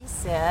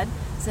said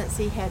since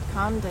he had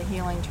come to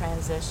Healing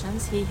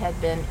Transitions, he had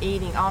been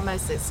eating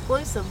almost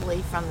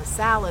exclusively from the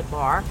salad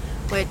bar,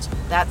 which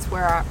that's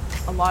where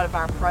a lot of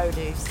our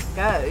produce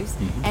goes,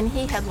 and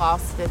he had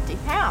lost 50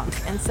 pounds.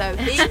 And so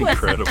he was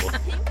incredible.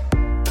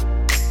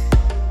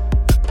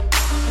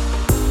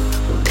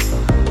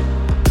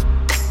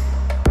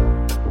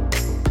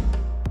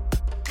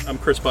 I'm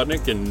Chris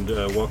Butnick, and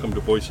welcome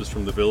to Voices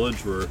from the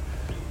Village. We're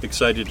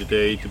excited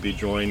today to be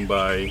joined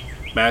by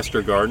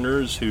Master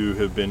Gardeners who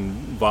have been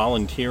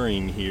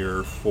volunteering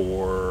here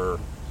for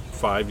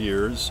 5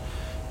 years.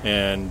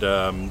 And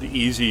the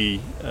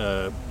easy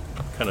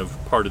kind of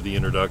part of the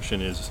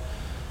introduction is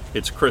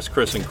it's Chris,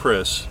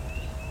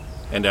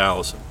 and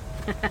Allison.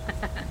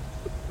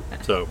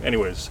 So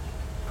anyways,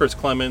 Chris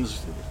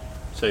Clemens,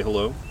 say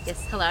hello.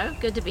 Yes, hello.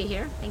 Good to be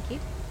here. Thank you.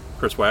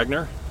 Chris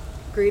Wagner.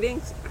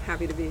 Greetings.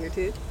 Happy to be here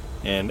too.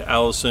 And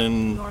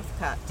Allison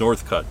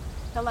Northcutt.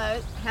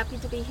 Hello. Happy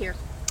to be here.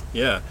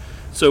 Yeah.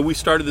 So we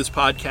started this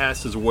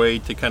podcast as a way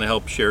to kind of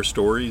help share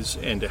stories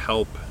and to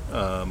help,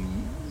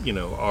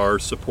 our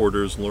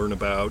supporters learn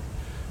about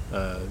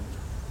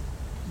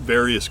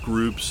various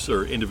groups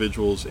or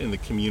individuals in the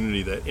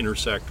community that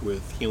intersect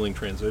with Healing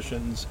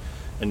Transitions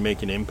and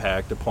make an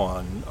impact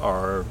upon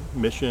our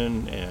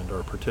mission and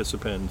our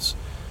participants.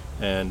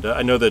 And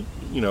I know that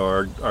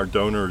our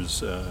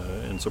donors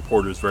and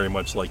supporters very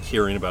much like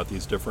hearing about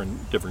these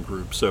different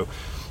groups. So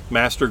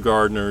Master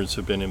Gardeners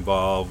have been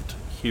involved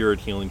here at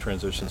Healing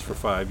Transitions for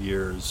 5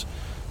 years,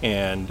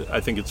 and I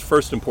think it's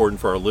first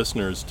important for our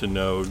listeners to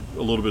know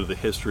a little bit of the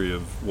history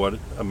of what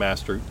the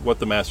Master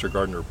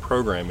Gardener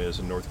program is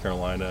in North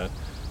Carolina,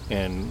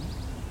 and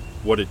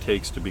what it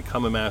takes to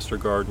become a Master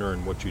Gardener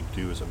and what you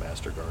do as a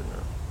Master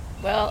Gardener.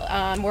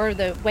 Well, we're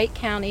the Wake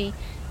County,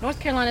 North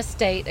Carolina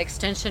State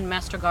Extension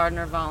Master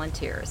Gardener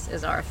Volunteers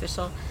is our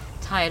official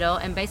title,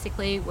 and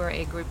basically we're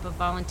a group of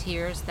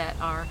volunteers that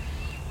are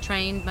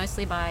trained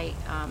mostly by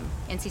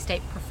NC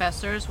State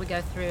professors. We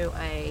go through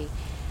a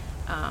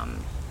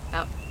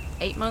about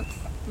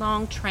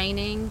 8-month-long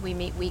training. We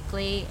meet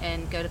weekly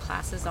and go to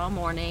classes all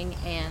morning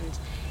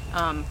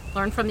and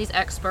learn from these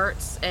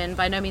experts. And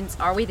by no means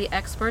are we the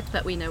experts,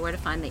 but we know where to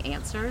find the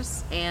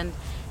answers. And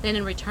then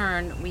in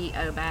return, we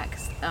owe back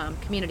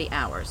community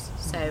hours.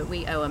 So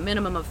we owe a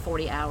minimum of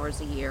 40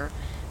 hours a year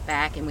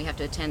back, and we have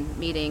to attend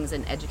meetings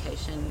and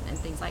education and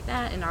things like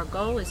that. And our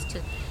goal is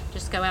to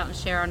just go out and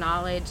share our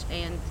knowledge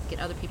and get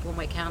other people in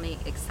Wake County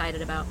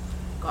excited about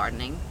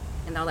gardening.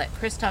 And I'll let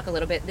Chris talk a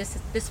little bit.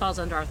 This falls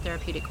under our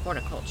therapeutic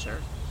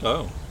horticulture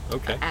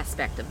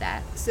aspect of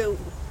that. So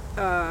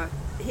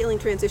Healing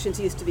Transitions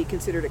used to be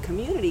considered a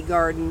community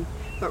garden,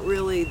 but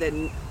really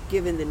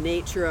given the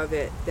nature of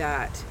it,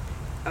 that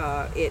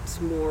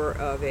it's more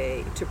of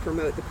to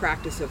promote the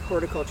practice of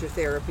horticulture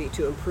therapy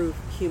to improve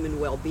human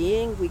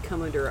well-being. We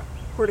come under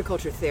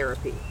horticulture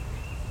therapy.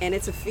 And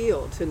it's a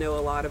field to know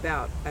a lot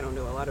about. I don't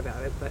know a lot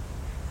about it, but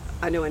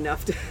I know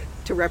enough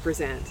to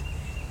represent.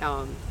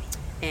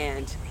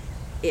 And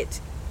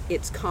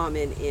it's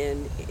common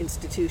in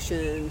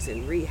institutions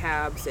and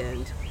rehabs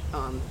and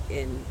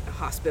in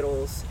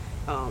hospitals.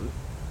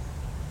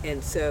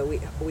 And so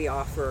we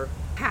offer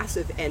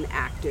passive and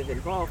active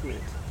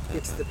involvement.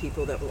 It's the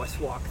people that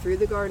must walk through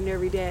the garden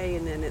every day,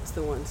 and then it's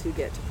the ones who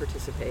get to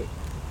participate.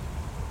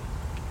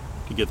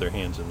 To get their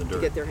hands in the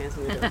dirt.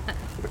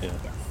 Yeah.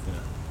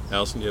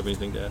 Allison, do you have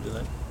anything to add to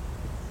that?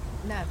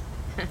 No.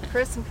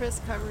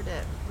 Chris covered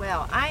it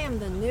well. I am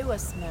the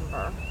newest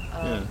member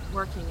of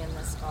working in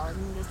this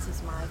garden. This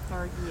is my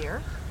 3rd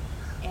year.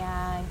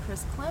 And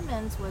Chris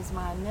Clemens was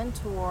my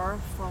mentor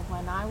for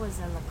when I was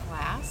in the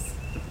class.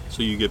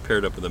 So you get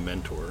paired up with a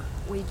mentor?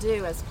 We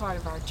do as part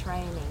of our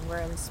training. We're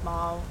in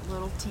small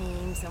little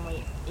teams, and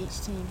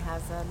each team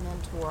has a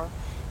mentor.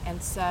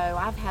 And so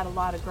I've had a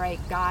lot of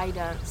great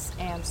guidance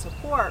and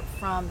support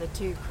from the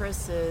two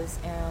Chris's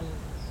in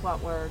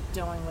what we're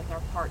doing with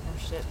our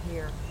partnership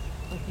here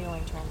with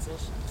Healing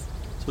Transitions.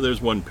 So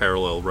there's one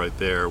parallel right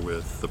there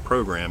with the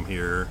program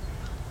here,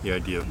 the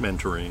idea of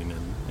mentoring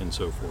and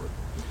so forth.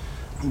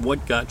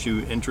 What got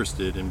you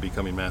interested in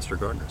becoming Master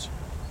Gardeners?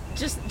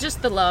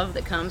 Just the love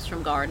that comes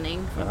from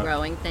gardening, from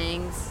growing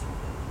things,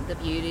 the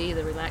beauty,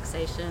 the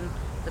relaxation,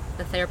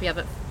 the therapy of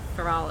it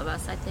for all of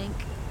us, I think.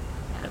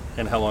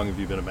 And how long have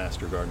you been a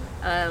Master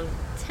Gardener?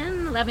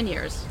 10, 11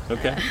 years.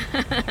 Okay.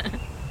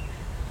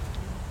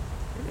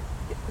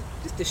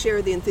 Just to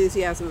share the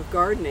enthusiasm of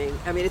gardening.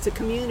 I mean, it's a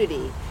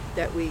community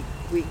that we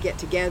get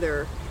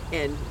together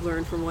and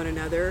learn from one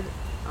another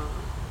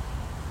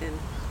and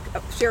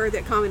share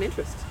that common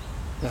interest.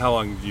 How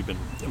long have you been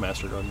a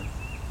Master Gardener?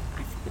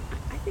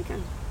 I think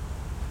I'm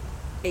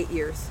 8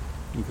 years.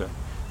 Okay.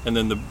 And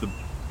then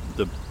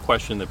the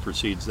question that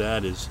precedes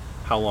that is,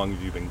 how long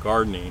have you been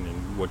gardening,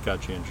 and what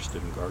got you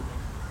interested in gardening?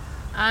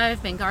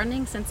 I've been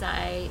gardening since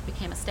I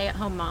became a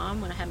stay-at-home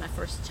mom when I had my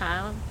first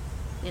child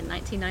in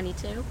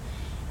 1992,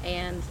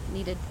 and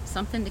needed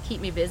something to keep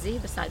me busy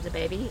besides a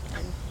baby,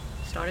 and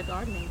started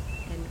gardening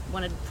and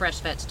wanted fresh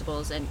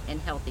vegetables and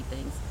healthy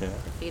things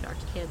to feed our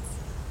kids.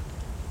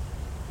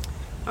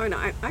 Oh, no,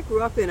 I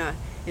grew up in an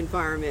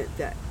environment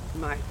that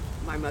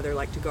my mother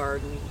liked to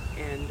garden,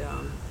 and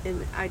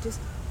I've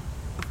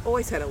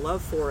always had a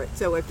love for it.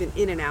 So I've been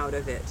in and out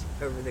of it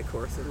over the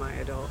course of my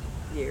adult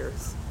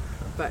years,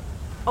 but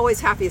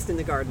always happiest in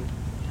the garden.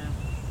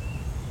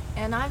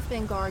 And I've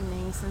been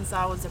gardening since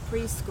I was a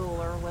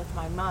preschooler with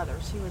my mother.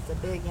 She was a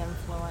big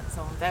influence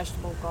on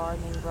vegetable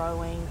gardening,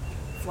 growing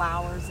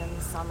flowers in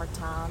the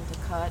summertime to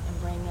cut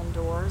and bring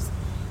indoors.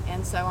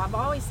 And so I've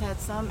always had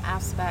some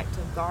aspect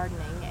of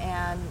gardening,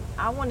 and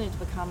I wanted to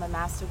become a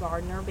master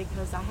gardener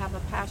because I have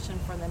a passion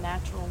for the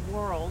natural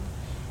world,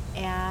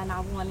 and I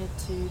wanted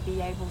to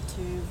be able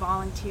to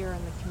volunteer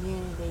in the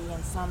community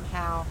and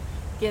somehow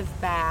give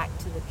back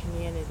to the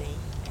community.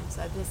 And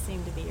so this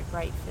seemed to be a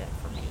great fit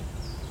for me.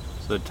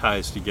 So it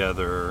ties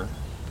together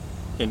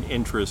an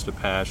interest, a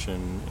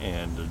passion,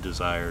 and a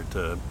desire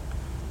to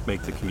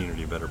make the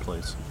community a better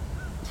place.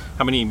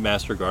 How many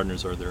master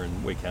gardeners are there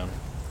in Wake County?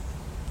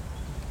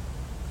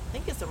 I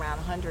think it's around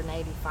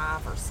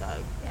 185 or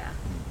so. Yeah.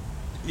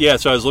 Yeah,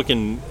 so I was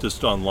looking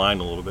just online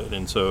a little bit,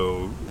 and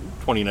so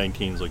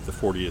 2019 is like the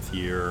 40th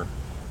year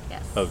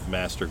Yes. of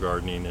master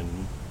gardening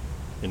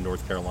in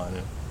North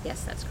Carolina.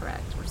 Yes, that's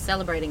correct. We're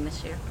celebrating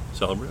this year.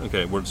 Celebrate?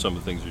 Okay, what are some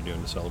of the things you're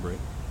doing to celebrate?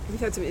 We've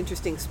had some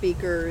interesting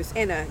speakers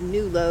and a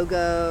new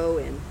logo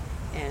and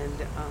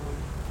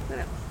what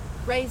else?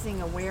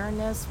 Raising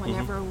awareness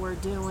whenever we're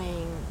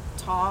doing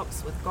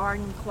talks with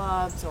garden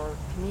clubs or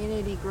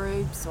community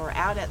groups or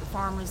out at the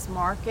farmers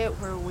market,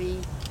 where we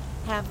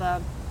have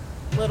a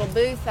little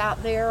booth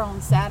out there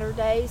on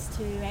Saturdays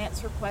to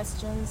answer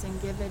questions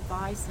and give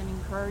advice and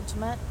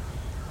encouragement.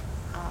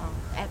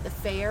 At the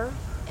fair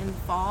in the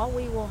fall,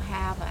 we will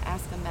have a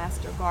Ask a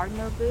Master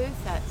Gardener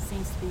booth that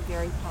seems to be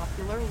very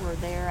popular. We're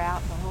there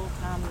out the whole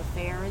time the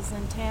fair is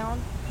in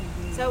town.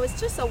 So it's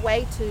just a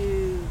way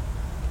to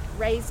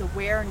raise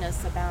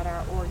awareness about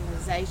our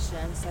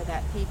organization so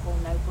that people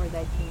know where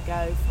they can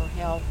go for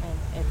help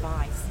and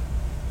advice.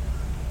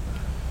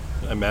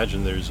 I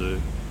imagine there's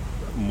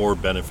more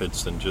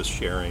benefits than just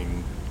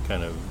sharing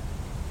kind of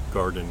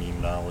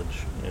gardening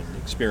knowledge and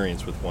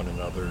experience with one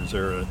another. Is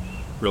there a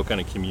real kind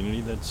of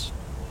community that's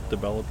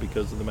developed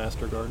because of the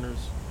Master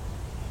Gardeners?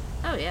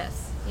 Oh,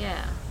 yes.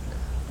 Yeah.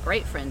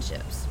 Great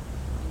friendships.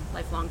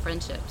 Lifelong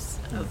friendships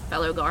of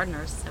fellow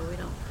gardeners, so we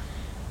don't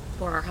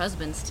bore our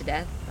husbands to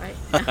death, right?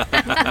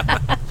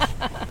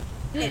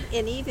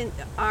 And even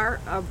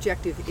our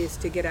objective is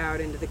to get out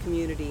into the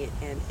community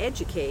and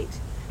educate,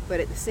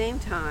 but at the same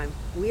time,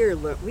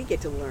 we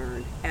get to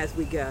learn as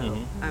we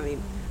go. I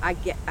mean, I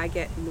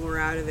get more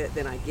out of it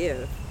than I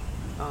give,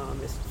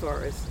 as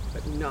far as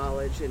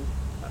knowledge and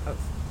of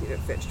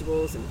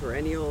vegetables and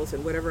perennials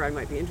and whatever I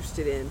might be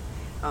interested in.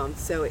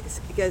 So it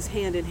goes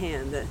hand in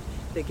hand,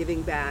 the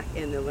giving back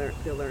and the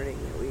learning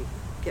that we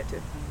get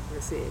to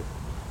receive.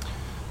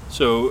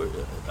 So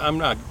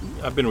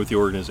I've been with the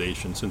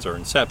organization since our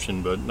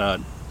inception, but I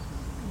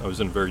was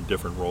in a very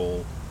different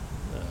role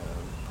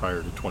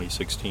prior to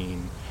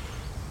 2016.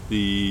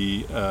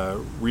 The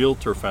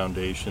Realtor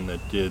Foundation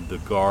that did the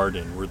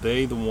garden, were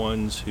they the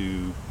ones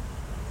who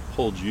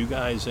pulled you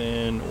guys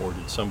in, or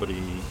did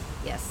somebody?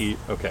 Yes.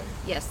 Okay.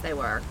 Yes, they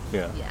were.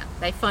 Yeah. Yeah.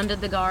 They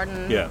funded the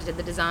garden, did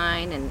the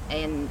design,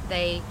 and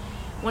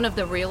one of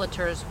the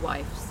realtors'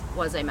 wives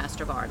was a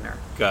master gardener.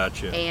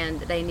 Gotcha. And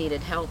they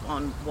needed help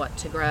on what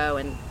to grow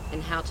and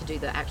how to do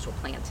the actual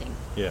planting.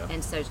 Yeah.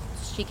 And so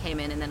she came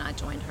in, and then I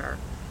joined her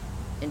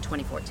in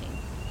 2014.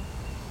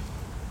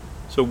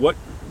 So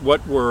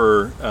what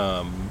were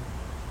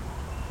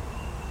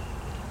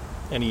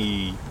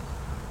any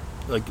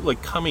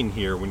like coming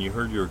here, when you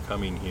heard you were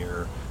coming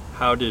here,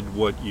 how did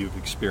what you've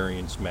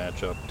experienced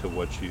match up to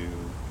what you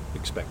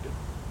expected?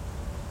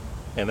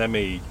 And that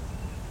may,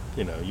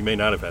 you may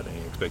not have had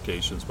any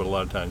expectations, but a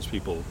lot of times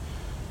people...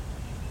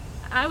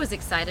 I was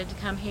excited to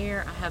come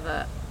here. I have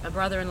a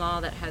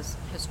brother-in-law that has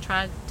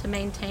tried to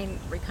maintain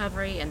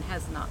recovery and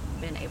has not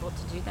been able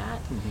to do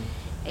that.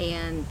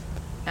 And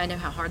I know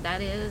how hard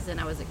that is, and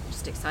I was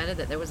just excited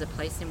that there was a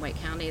place in Wake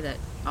County that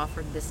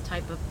offered this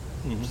type of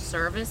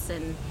service,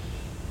 and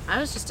I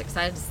was just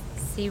excited to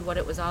see what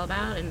it was all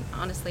about, and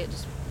honestly, it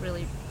just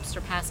really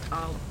surpassed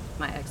all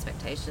my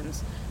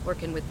expectations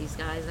working with these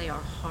guys. They are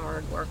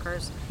hard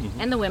workers.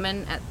 And the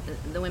women at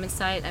the women's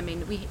site, I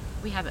mean,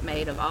 we have it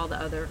made of all the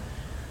other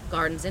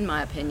gardens, in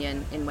my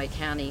opinion, in Wake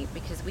County,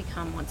 because we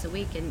come once a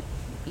week and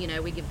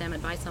we give them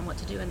advice on what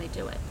to do, and they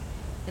do it,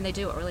 and they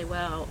do it really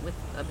well with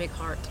a big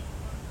heart,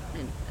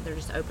 and they're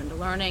just open to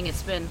learning.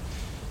 It's been,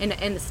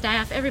 and the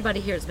staff, everybody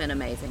here has been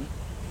amazing.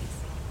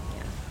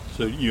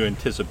 So you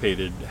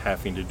anticipated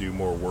having to do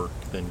more work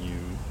than you...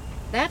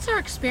 That's our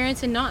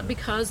experience, and not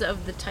because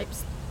of the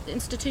types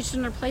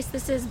institution or place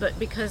this is, but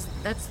because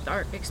that's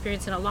our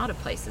experience in a lot of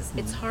places.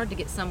 It's hard to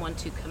get someone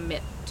to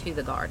commit to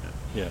the garden.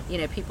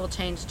 Yeah. People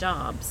change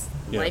jobs,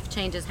 Yeah. life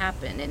changes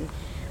happen, and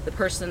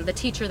the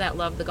teacher that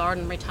loved the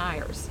garden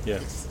retires. Yeah.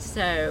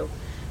 So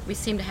we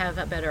seem to have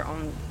a better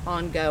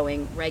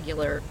ongoing,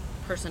 regular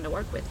person to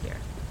work with here.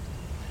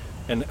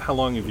 And how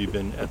long have you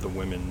been at the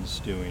women's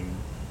doing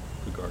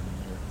the garden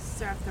there?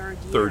 It's our third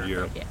year. Third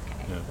year. Yeah. Okay.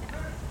 Yeah.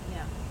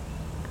 Yeah.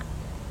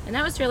 And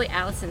that was really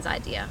Allison's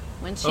idea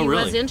when she Oh,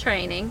 really? was in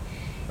training.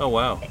 Oh,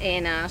 wow.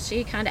 And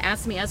she kind of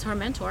asked me as her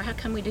mentor, how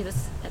come we do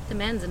this at the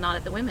men's and not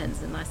at the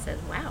women's? And I said,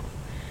 wow,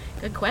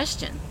 good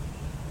question.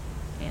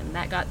 And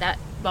that got that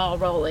ball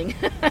rolling.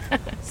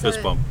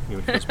 Fist bump. Give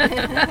me a fist bump.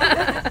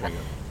 There you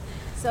go.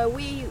 So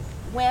we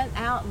went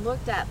out and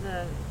looked at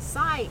the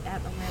site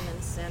at the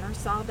Women's Center,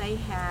 saw they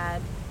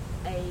had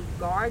a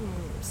garden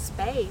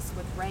space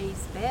with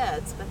raised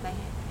beds, but they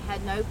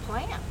had no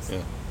plants.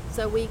 Yeah.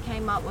 So we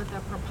came up with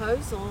a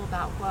proposal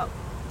about what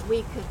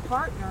we could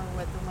partner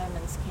with the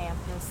women's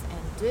campus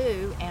and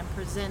do, and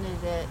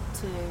presented it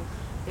to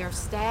their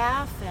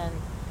staff and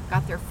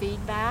got their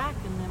feedback,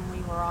 and then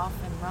we were off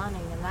and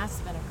running, and that's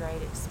been a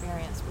great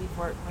experience. We've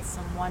worked with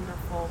some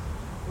wonderful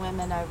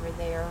women over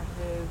there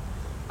who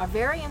are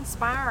very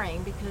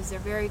inspiring because they're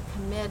very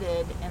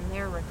committed in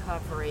their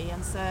recovery,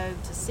 and so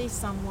to see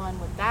someone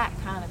with that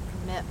kind of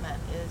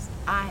commitment is,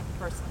 I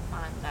personally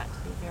find that to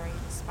be very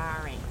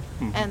inspiring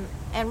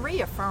and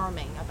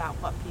reaffirming about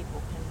what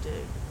people can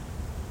do.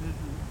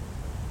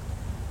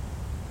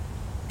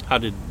 How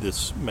did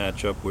this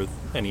match up with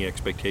any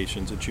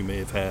expectations that you may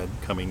have had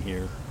coming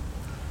here?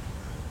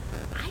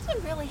 I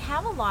didn't really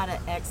have a lot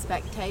of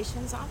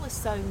expectations. I was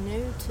so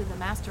new to the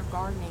Master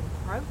Gardening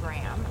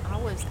program.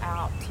 I was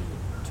out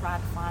to try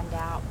to find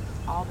out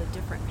all the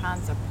different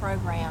kinds of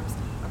programs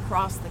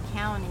across the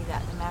county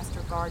that the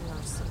Master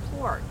Gardeners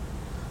support.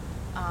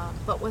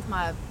 But with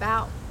my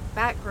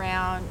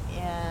background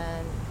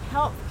in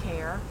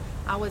healthcare,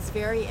 I was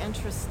very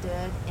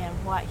interested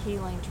in what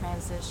Healing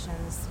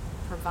Transitions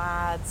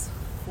provides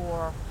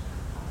for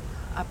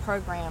a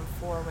program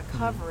for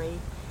recovery,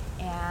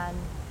 and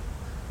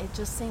it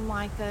just seemed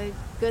like a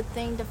good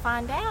thing to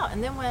find out.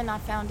 And then when I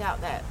found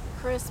out that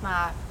Chris,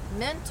 my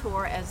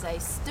mentor as a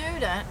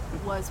student,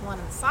 was one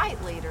of the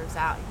site leaders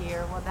out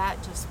here, well,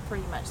 that just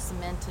pretty much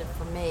cemented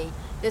for me,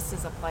 this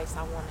is a place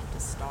I wanted to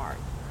start.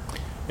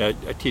 Yeah,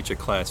 I teach a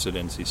class at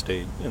NC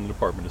State in the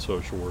Department of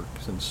Social Work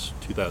since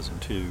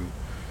 2002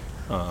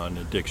 on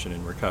addiction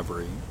and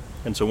recovery.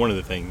 And so one of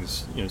the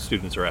things,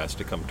 students are asked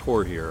to come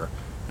tour here,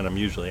 and I'm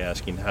usually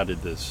asking, how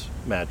did this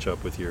match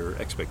up with your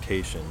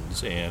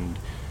expectations? And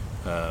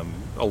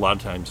a lot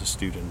of times the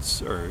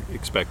students are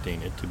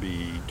expecting it to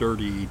be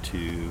dirty,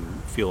 to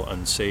feel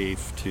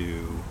unsafe,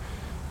 to,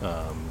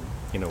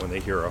 when they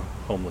hear a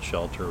homeless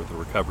shelter with a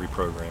recovery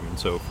program and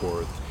so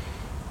forth,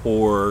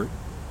 or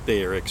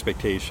their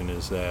expectation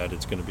is that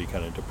it's going to be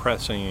kind of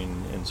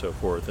depressing and so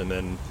forth. And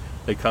then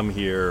they come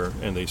here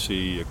and they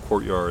see a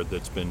courtyard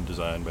that's been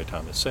designed by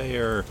Thomas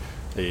Sayer.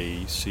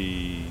 They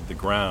see the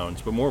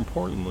grounds, but more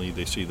importantly,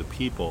 they see the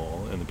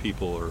people, and the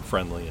people are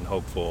friendly and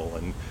hopeful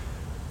and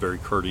very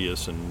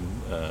courteous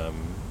and,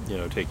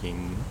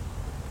 taking,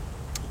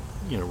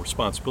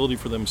 responsibility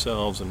for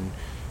themselves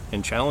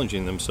and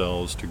challenging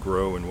themselves to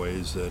grow in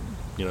ways that,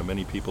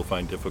 many people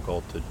find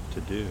difficult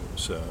to do.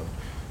 So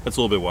that's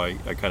a little bit why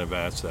I kind of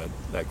asked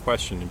that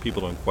question, and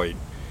people don't quite,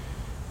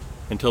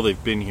 until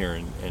they've been here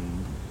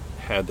and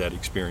had that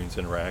experience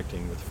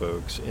interacting with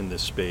folks in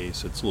this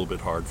space, it's a little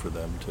bit hard for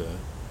them to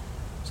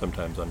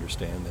sometimes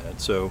understand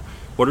that. So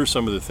what are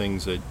some of the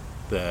things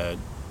that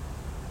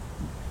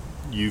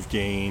you've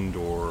gained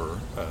or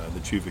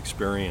that you've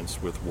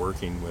experienced with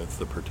working with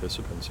the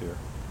participants here?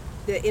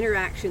 The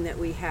interaction that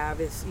we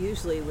have is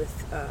usually with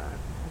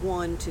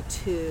 1 to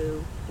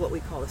 2 what we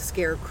call the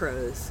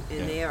scarecrows,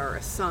 and they are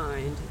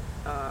assigned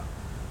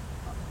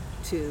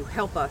to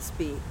help us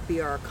be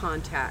our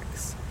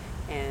contacts.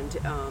 And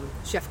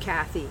Chef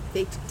Kathy,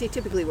 they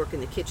typically work in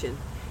the kitchen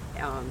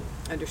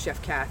under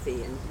Chef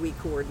Kathy, and we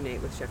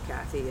coordinate with Chef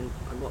Kathy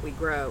on what we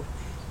grow.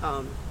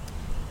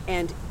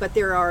 But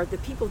there are the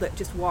people that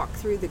just walk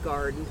through the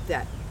garden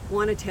that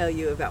want to tell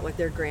you about what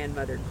their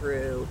grandmother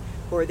grew,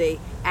 or they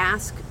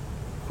ask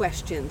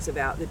questions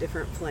about the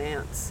different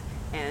plants,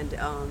 and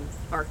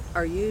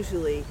are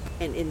usually,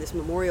 and in this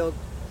memorial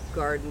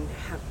garden,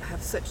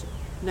 have such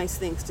nice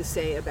things to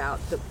say about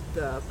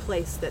the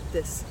place that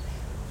this,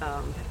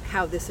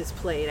 how this has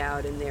played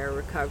out in their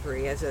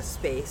recovery as a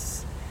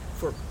space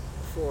for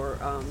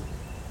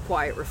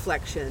quiet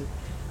reflection.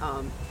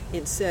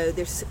 And so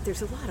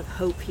there's a lot of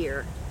hope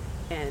here,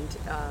 and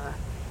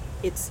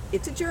it's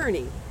a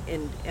journey,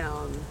 and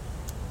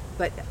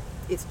but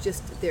it's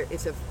just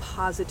it's a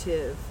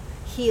positive,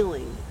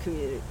 healing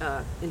community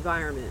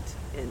environment,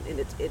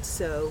 and it's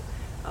so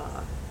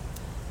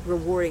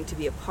rewarding to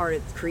be a part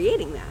of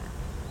creating that.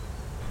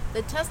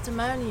 The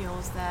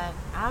testimonials that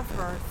I've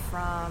heard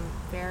from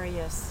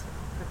various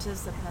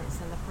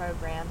participants in the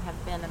program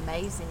have been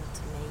amazing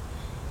to me.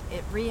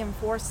 It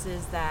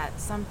reinforces that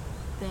some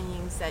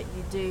things that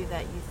you do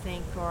that you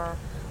think are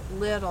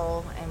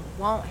little and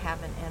won't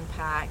have an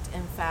impact,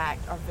 in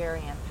fact, are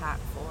very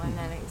impactful. And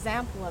an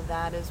example of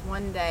that is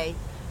one day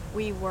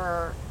we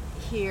were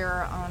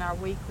here on our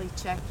weekly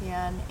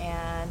check-in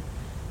and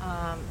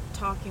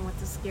talking with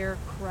the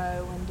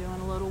scarecrow and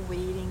doing a little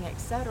weeding,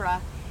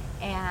 etc.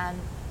 And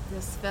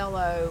this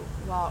fellow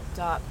walked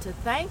up to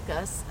thank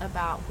us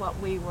about what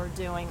we were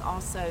doing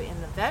also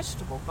in the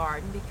vegetable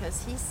garden,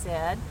 because he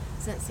said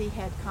since he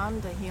had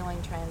come to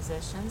Healing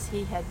Transitions,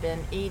 he had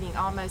been eating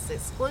almost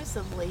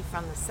exclusively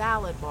from the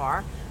salad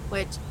bar,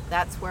 which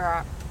that's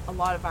where a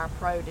lot of our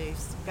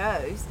produce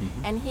goes,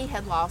 and he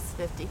had lost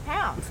 50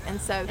 pounds.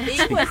 And so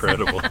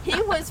Incredible.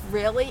 He was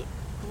really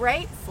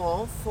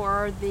grateful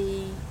for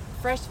the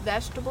fresh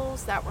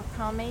vegetables that were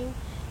coming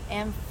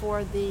and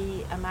for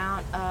the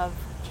amount of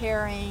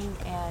caring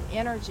and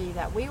energy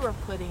that we were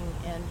putting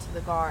into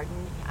the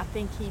garden. I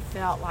think he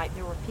felt like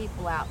there were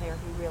people out there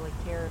who really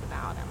cared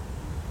about him.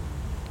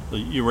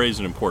 You raise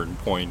an important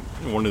point.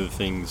 One of the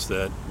things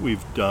that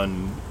we've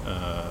done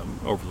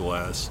over the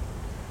last,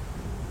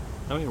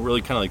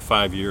 really kind of like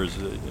 5 years,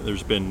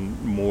 there's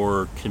been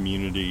more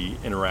community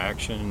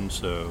interaction.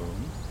 So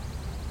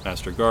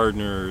Master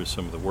Gardeners,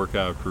 some of the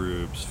workout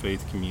groups,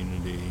 faith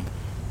community.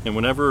 And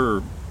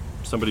whenever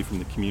somebody from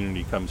the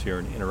community comes here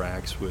and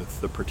interacts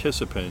with the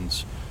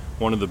participants,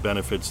 one of the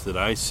benefits that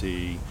I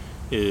see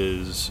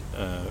is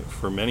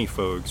for many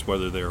folks,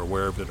 whether they're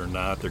aware of it or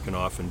not, there can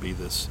often be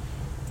this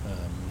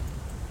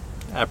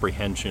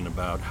apprehension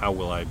about how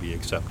will I be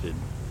accepted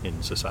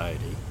in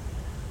society.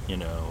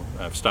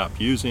 I've stopped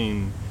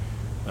using,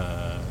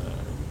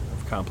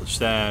 I've accomplished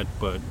that,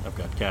 but I've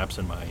got gaps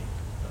in my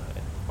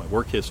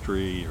work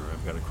history, or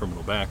I've got a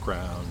criminal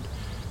background.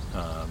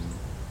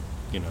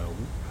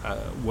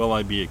 Will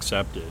I be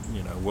accepted?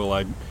 Will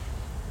I?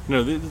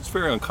 It's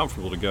very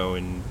uncomfortable to go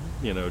and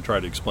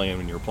try to explain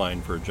when you're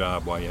applying for a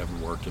job why you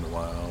haven't worked in a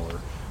while, or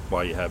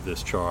why you have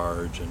this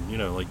charge, and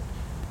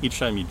each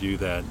time you do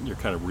that, you're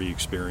kind of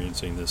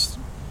re-experiencing this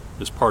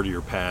part of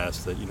your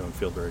past that you don't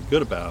feel very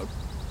good about.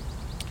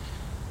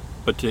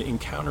 But to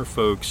encounter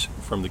folks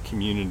from the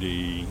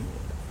community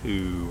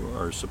who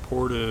are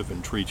supportive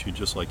and treat you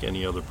just like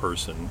any other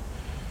person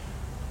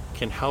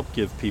can help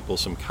give people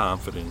some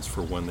confidence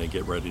for when they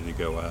get ready to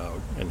go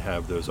out and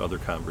have those other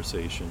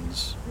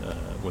conversations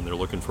when they're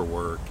looking for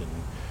work, and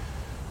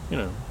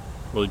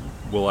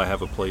will I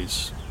have a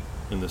place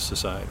in this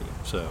society?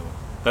 So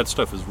that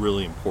stuff is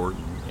really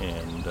important,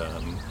 and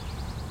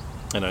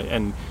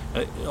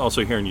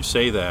also hearing you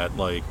say that,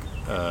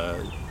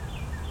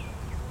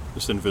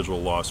 this individual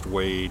lost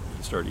weight,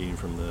 he started eating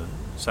from the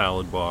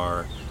salad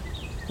bar.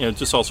 It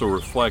just also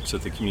reflects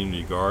that the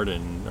community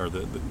garden, or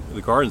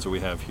the gardens that we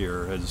have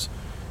here, has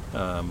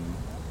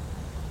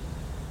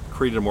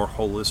created a more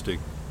holistic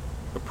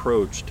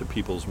approach to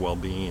people's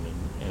well-being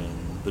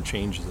and the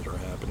changes that are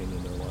happening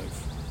in their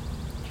life.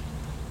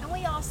 And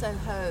we also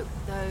hope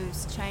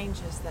those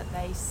changes that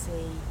they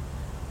see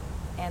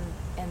and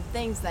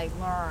things they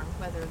learn,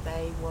 whether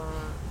they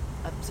were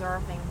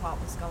observing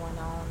what was going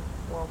on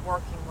or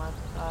working with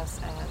us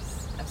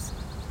as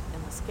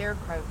in the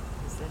scarecrow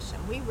position,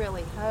 we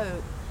really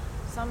hope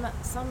some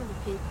of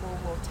the people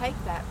will take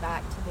that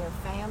back to their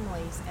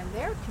families and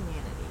their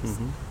communities,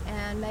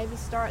 and maybe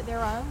start their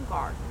own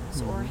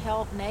gardens or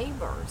help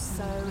neighbors.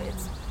 So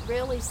it's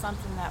really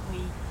something that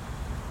we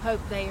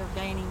hope they are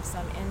gaining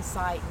some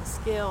insight and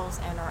skills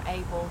and are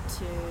able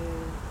to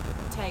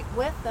take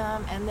with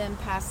them and then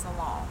pass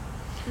along.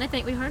 And I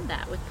think we heard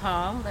that with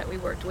Paul, that we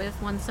worked with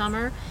one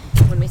summer.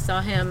 When we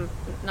saw him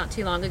not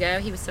too long ago,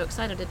 he was so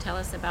excited to tell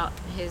us about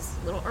his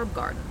little herb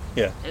garden.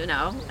 Yeah.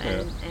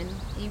 And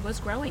he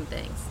was growing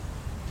things.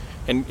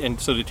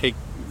 And so to take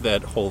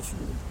that whole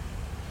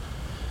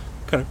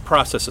kind of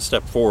process a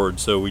step forward,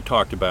 so we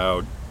talked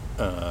about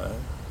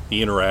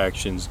the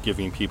interactions,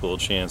 giving people a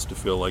chance to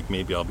feel like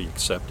maybe I'll be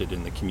accepted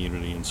in the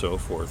community and so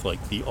forth.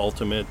 Like the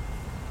ultimate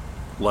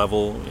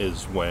level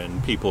is when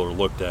people are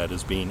looked at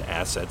as being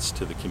assets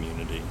to the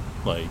community.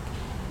 Like,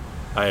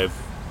 I have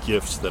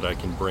gifts that I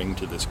can bring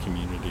to this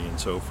community and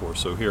so forth.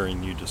 So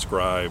hearing you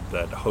describe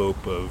that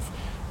hope of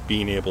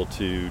being able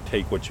to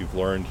take what you've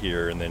learned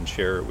here and then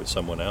share it with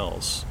someone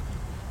else,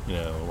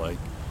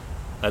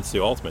 that's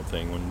the ultimate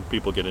thing. When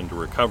people get into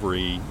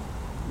recovery,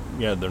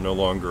 they're no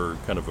longer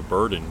kind of a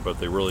burden, but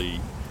they really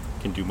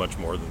can do much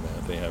more than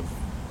that. They have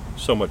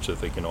so much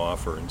that they can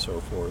offer and so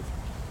forth.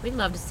 We'd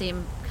love to see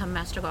him become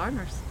Master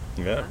Gardeners.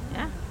 Yeah.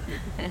 Yeah.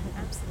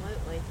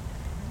 Absolutely.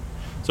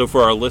 So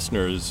for our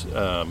listeners,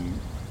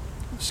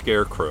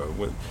 Scarecrow,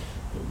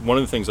 one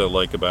of the things I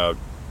like about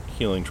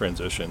Healing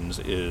Transitions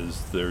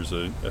is there's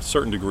a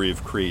certain degree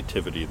of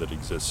creativity that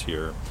exists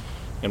here.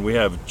 And we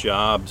have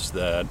jobs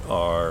that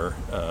are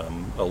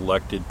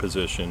elected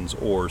positions,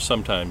 or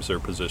sometimes they're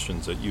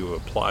positions that you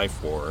apply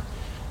for,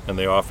 and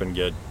they often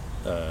get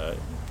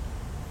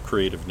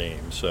creative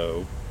names.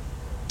 So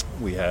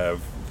we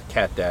have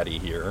Cat Daddy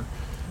here,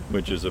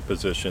 which is a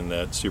position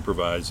that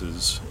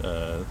supervises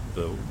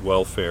the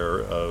welfare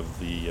of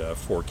the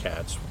 4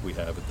 cats we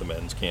have at the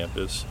men's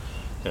campus.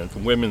 And for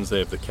women's, they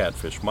have the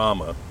Catfish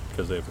Mama,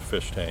 because they have a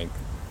fish tank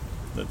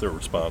that they're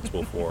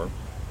responsible for.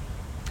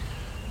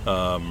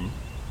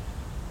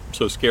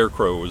 So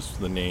Scarecrow was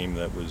the name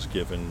that was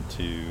given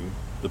to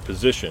the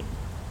position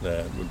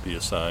that would be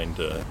assigned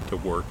to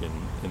work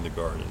in the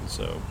garden.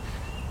 So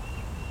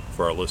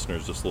for our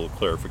listeners, just a little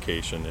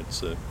clarification.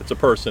 It's a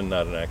person,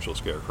 not an actual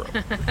scarecrow.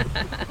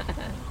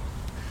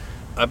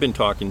 I've been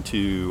talking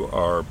to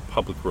our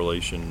public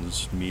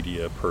relations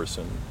media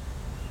person.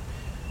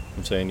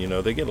 I'm saying,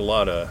 they get a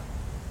lot of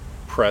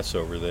press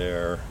over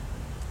there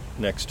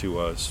next to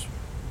us,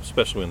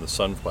 especially when the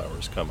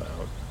sunflowers come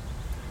out.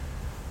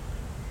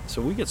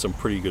 So we get some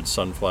pretty good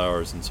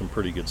sunflowers and some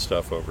pretty good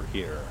stuff over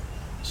here.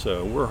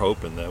 So we're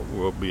hoping that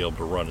we'll be able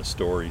to run a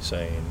story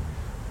saying,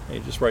 hey,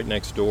 just right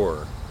next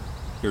door,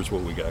 here's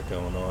what we got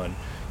going on.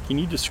 Can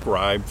you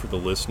describe for the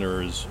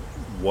listeners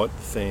what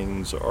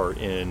things are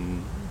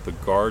in the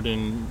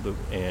garden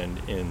and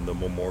in the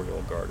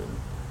memorial garden?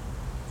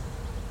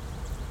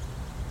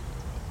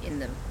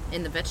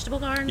 In the vegetable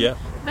garden? Yeah.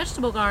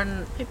 Vegetable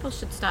garden, people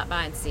should stop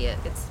by and see it.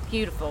 It's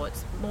beautiful.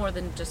 It's more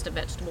than just a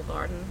vegetable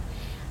garden.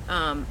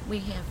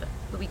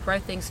 We grow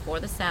things for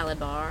the salad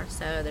bar.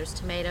 So there's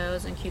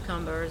tomatoes and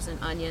cucumbers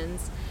and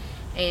onions,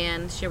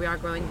 and here we are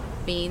growing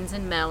beans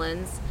and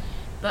melons.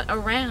 But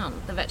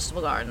around the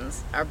vegetable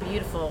gardens are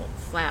beautiful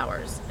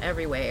flowers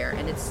everywhere,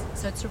 and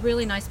it's a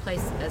really nice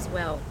place as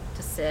well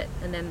to sit.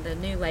 And then the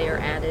new layer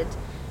added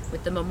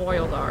with the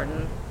memorial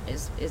garden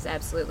is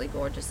absolutely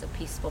gorgeous, a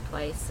peaceful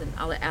place. And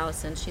I'll let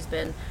Allison, she's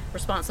been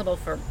responsible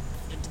for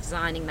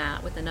designing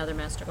that with another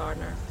master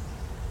gardener.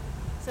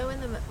 So in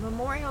the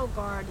memorial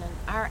garden,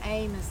 our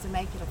aim is to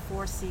make it a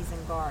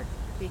 4-season garden,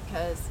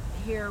 because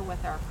here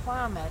with our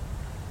climate,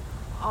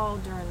 all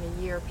during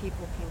the year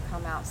people can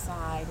come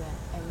outside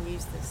and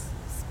use this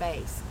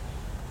space.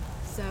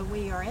 So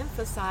we are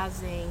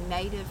emphasizing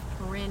native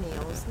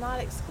perennials, not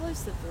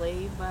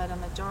exclusively, but a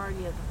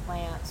majority of the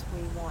plants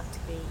we want to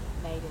be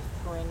native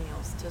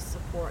perennials to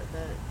support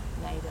the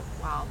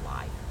native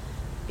wildlife.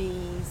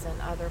 Bees and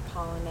other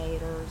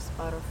pollinators,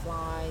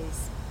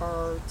 butterflies,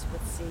 birds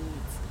with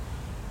seeds.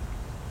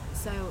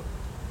 So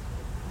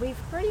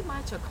we've pretty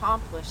much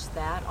accomplished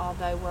that,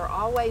 although we're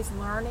always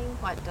learning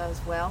what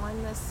does well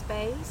in this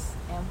space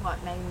and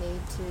what may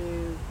need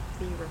to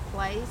be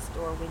replaced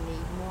or we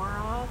need more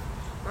of.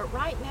 But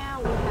right now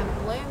we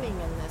have blooming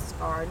in this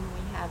garden.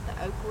 We have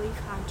the oak leaf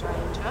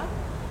hydrangea,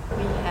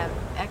 we have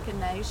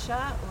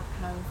echinacea or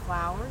cone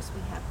flowers,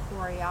 we have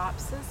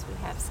coreopsis, we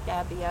have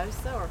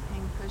scabiosa or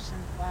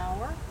pincushion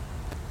flower,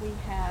 we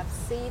have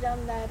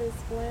sedum that is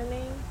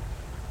blooming,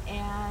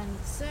 and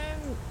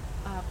soon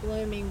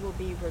blooming will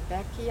be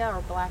Rudbeckia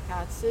or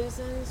black-eyed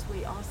Susans.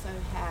 We also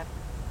have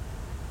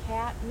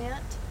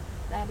catmint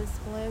that is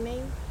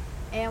blooming,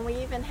 and we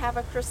even have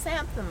a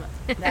chrysanthemum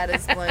that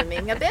is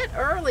blooming. A bit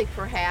early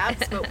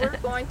perhaps, but we're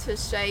going to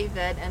shave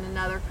it in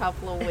another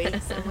couple of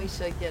weeks and we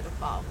should get a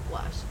fall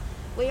flush.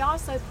 We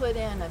also put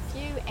in a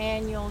few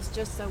annuals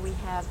just so we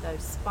have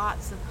those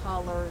spots of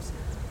colors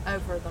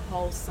over the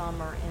whole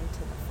summer into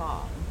the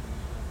fall.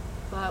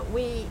 But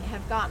we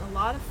have gotten a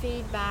lot of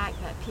feedback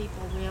that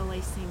people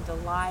really seem to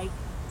like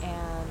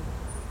and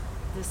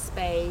the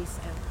space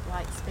and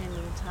like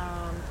spending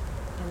time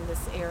in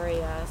this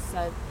area.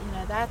 So,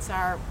 that's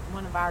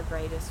one of our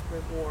greatest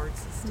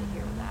rewards is to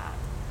hear that.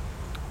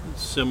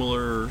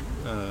 Similar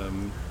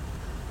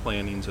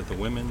plantings at the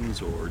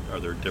women's, or are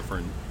there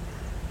different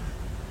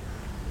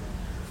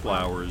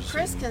flowers?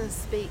 Chris can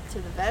speak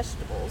to the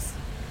vegetables.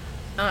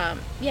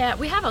 Yeah,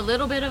 we have a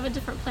little bit of a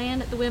different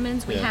plan at the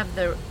women's. We Yeah. have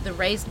the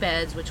raised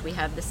beds, which we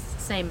have the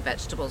same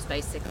vegetables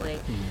basically,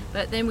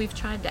 but then we've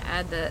tried to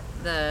add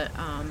the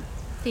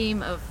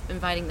theme of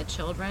inviting the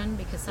children,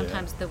 because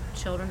sometimes the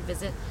children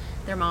visit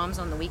their moms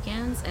on the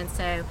weekends, and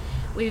so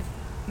we've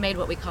made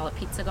what we call a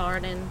pizza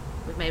garden.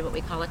 We've made what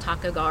we call a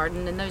taco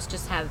garden, and those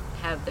just have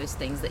those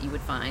things that you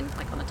would find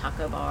like on a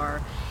taco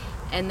bar.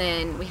 And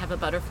then we have a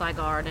butterfly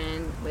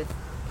garden with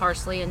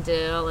parsley and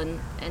dill and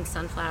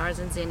sunflowers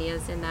and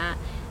zinnias in that.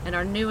 And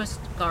our newest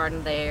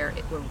garden there,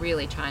 we're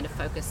really trying to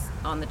focus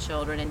on the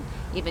children and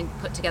even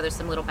put together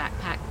some little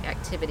backpack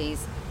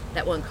activities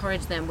that will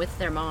encourage them with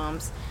their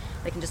moms.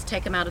 They can just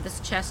take them out of this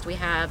chest we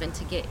have and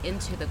to get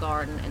into the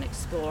garden and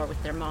explore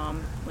with their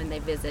mom when they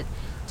visit,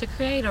 to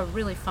create a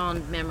really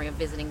fond memory of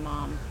visiting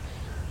mom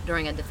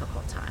during a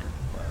difficult time.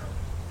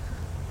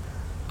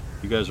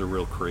 You guys are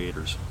real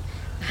creators.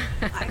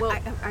 I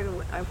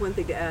have one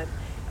thing to add.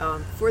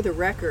 For the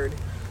record,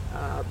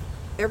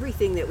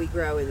 everything that we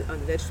grow on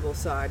the vegetable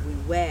side, we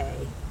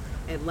weigh.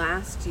 And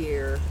last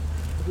year,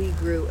 we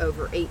grew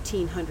over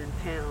 1,800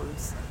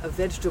 pounds of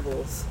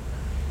vegetables.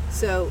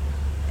 So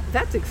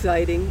that's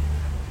exciting.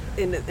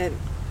 And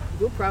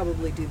we'll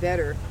probably do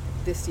better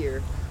this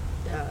year.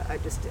 I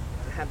just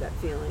have that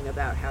feeling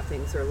about how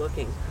things are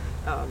looking.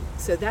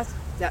 So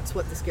that's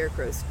what the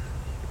scarecrows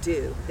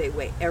do. They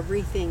weigh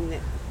everything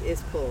that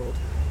is pulled.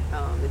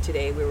 And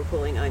today we were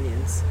pulling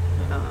onions,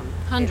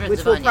 Hundreds which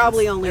of will onions.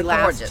 probably only They're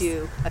last gorgeous.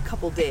 you a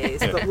couple days,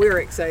 but we're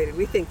excited.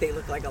 We think they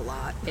look like a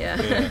lot.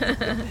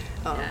 Yeah.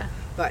 Yeah.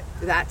 But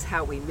that's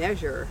how we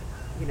measure,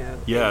 Yeah,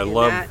 and I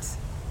love- that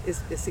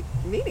is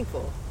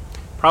meaningful.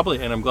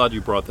 Probably, and I'm glad you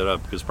brought that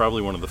up, because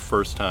probably one of the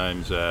first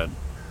times that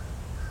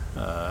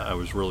I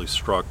was really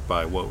struck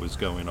by what was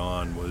going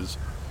on was,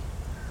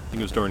 I think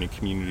it was during a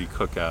community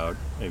cookout,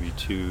 maybe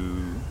 2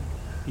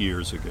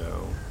 years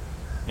ago,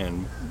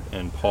 and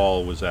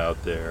Paul was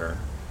out there,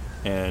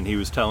 and he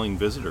was telling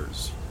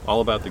visitors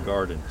all about the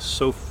garden,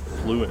 so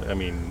fluent. I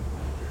mean,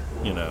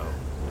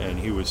 and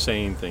he was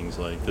saying things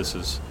like, "This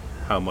is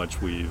how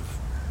much we've,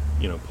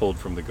 pulled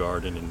from the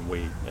garden in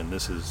weight, and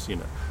this is,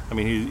 I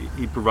mean,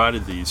 he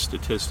provided these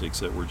statistics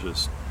that were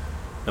just,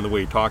 and the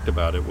way he talked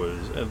about it was,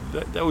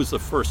 that was the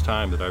first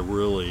time that I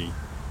really,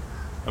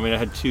 I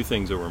had two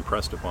things that were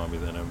impressed upon me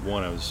then.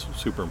 One, I was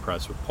super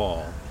impressed with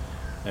Paul,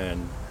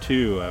 and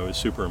two, I was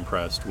super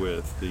impressed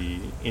with the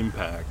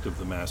impact of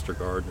the Master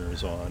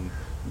Gardeners on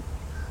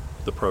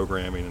the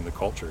programming and the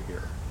culture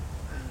here.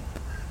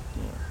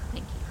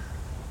 Thank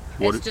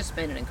you. It's just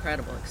been an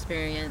incredible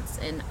experience,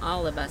 and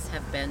all of us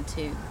have been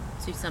to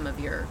some of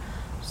your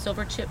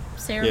silver chip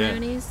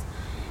ceremonies,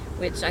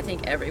 which I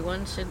think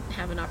everyone should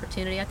have an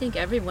opportunity. I think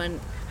everyone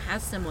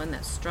has someone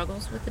that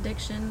struggles with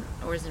addiction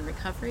or is in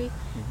recovery.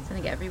 So I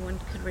think everyone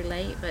could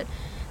relate, but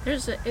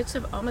it's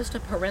almost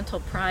a parental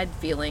pride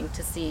feeling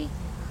to see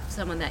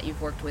someone that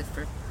you've worked with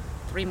for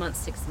 3 months,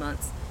 6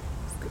 months,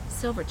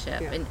 silver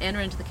chip, and enter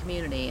into the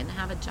community and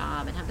have a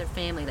job and have their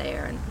family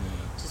there, and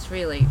just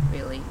really,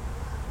 really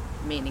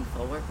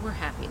meaningful. We're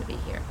happy to be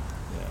here.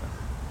 Yeah.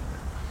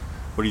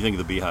 What do you think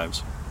of the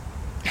beehives?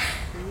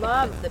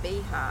 Love the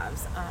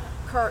beehives.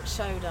 Kurt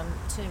showed them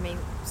to me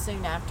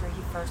soon after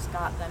he first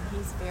got them.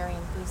 He's very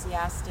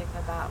enthusiastic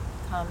about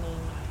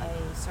becoming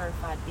a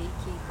certified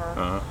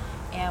beekeeper.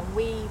 And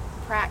we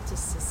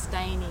practice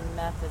sustaining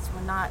methods.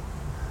 We're not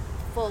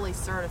fully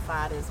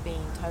certified as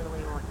being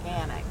totally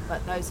organic,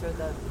 but those are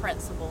the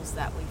principles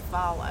that we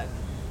follow.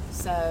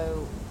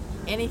 So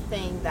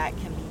anything that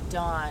can be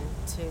done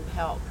to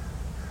help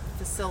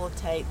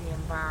facilitate the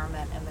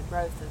environment and the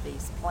growth of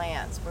these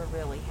plants, we're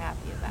really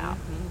happy about.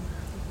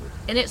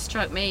 And it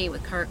struck me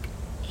with Kirk,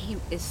 he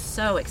is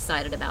so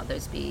excited about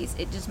those bees.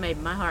 It just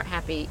made my heart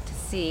happy to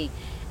see.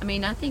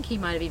 I think he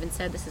might have even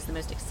said, this is the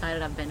most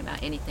excited I've been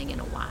about anything in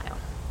a while.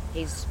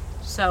 He's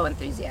so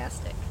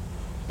enthusiastic.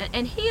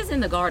 And he is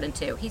in the garden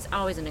too. He's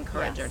always an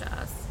encourager to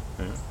us.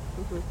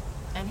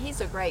 And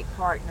he's a great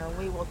partner.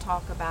 We will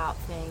talk about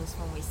things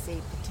when we see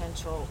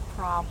potential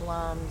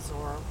problems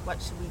or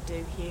what should we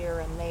do here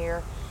and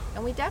there.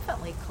 And we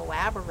definitely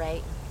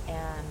collaborate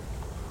and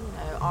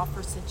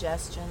offer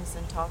suggestions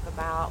and talk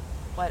about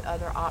what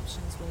other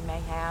options we may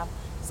have.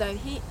 So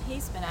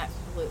he's been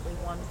absolutely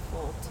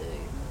wonderful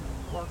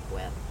to work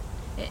with.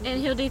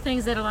 And he'll do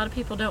things that a lot of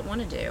people don't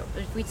want to do.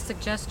 If we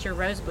suggest your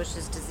rose bush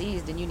is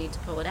diseased and you need to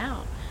pull it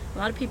out, a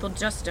lot of people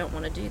just don't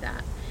want to do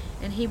that.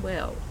 And he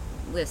will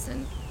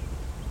listen.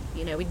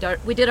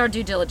 We did our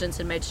due diligence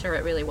and made sure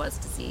it really was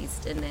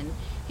diseased, and then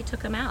he took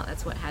them out.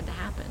 That's what had to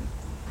happen.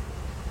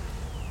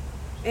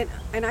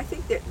 And I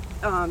think that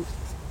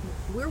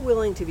we're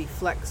willing to be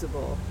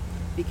flexible,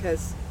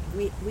 because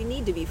we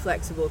need to be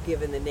flexible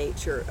given the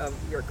nature of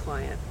your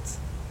clients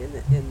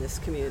in this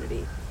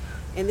community.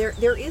 And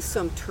there is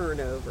some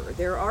turnover.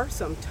 There are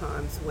some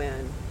times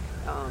when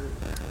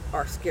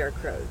our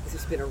scarecrow,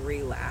 there's been a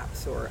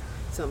relapse or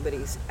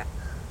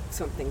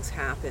something's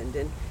happened,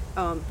 and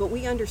but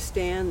we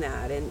understand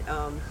that, and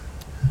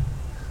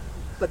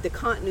but the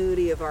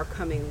continuity of our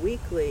coming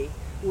weekly,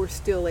 we're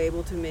still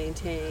able to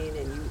maintain,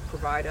 and you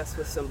provide us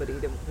with somebody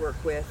to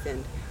work with,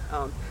 and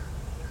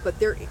but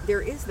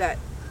there is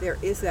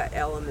that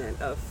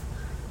element of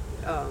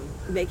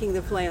making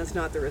the plans,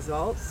 not the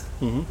results.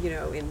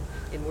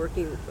 In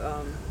working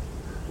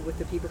with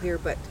the people here,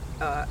 but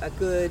a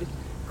good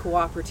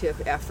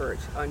cooperative effort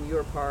on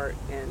your part,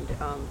 and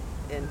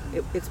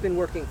it's been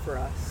working for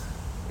us,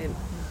 and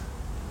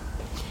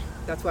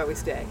that's why we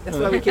stay. That's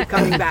why we keep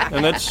coming back.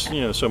 And that's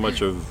so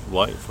much of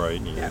life,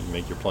 right? You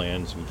make your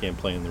plans, and you can't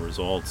plan the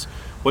results.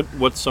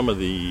 What's some of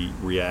the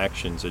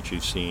reactions that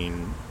you've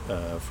seen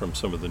from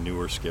some of the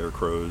newer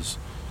scarecrows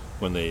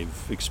when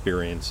they've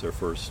experienced their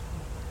first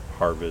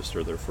harvest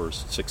or their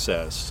first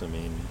success?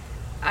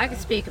 I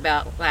could speak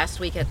about last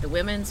week at the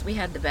Women's. We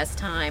had the best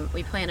time.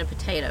 We planted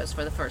potatoes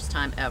for the first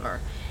time ever.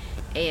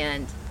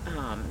 And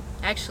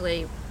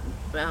actually,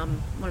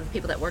 one of the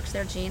people that works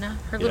there, Gina,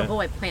 her little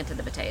boy planted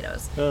the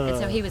potatoes. And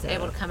so he was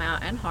able to come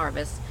out and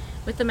harvest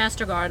with the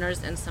Master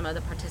Gardeners and some of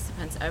the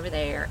participants over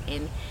there.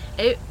 And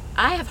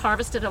I have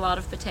harvested a lot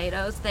of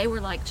potatoes. They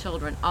were like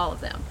children, all of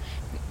them.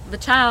 The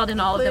child in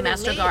all of the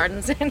Master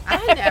Gardens.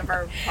 I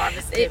never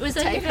harvested It was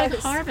potatoes. a good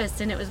harvest,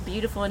 and it was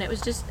beautiful, and it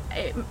was just,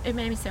 it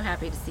made me so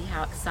happy to see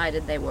how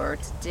excited they were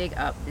to dig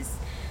up this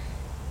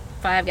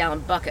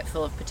 5-gallon bucket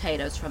full of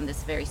potatoes from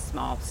this very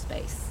small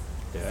space.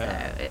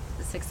 Yeah. So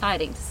it's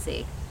exciting to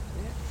see.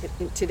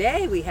 And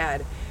today we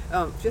had,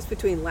 just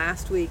between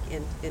last week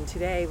and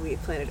today, we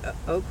planted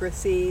okra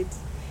seeds,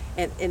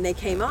 and they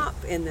came up,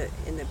 and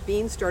the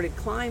beans started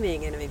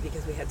climbing, and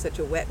because we had such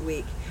a wet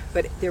week,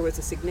 but there was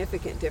a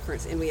significant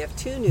difference. And we have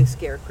 2 new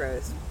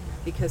scarecrows,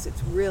 because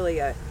it's really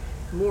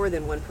more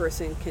than one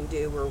person can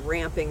do. We're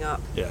ramping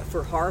up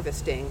for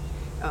harvesting.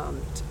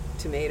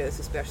 Tomatoes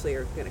especially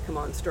are going to come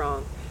on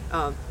strong,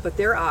 but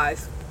their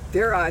eyes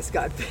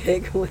got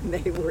big when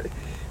they were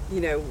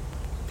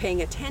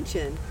paying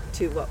attention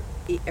to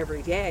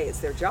every day. It's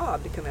their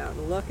job to come out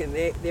and look, and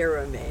they're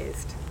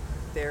amazed.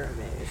 They're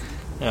amazed.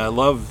 Yeah, I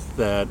love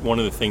that one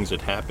of the things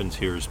that happens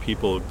here is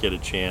people get a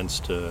chance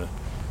to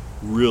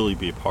really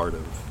be a part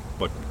of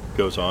what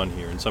goes on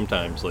here, and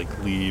sometimes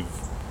like leave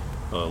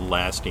a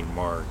lasting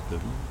mark. The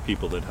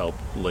people that helped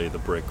lay the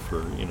brick for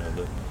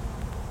the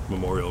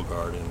memorial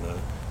garden, the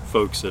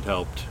folks that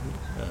helped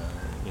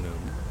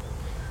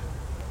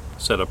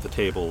set up the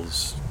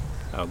tables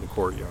out in the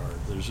courtyard.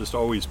 There's just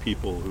always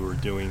people who are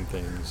doing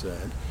things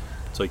that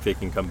it's like they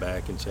can come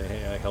back and say,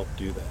 hey, I helped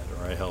do that,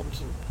 or I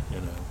helped,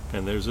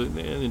 and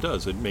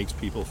it makes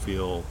people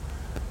feel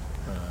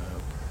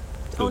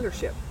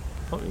Ownership.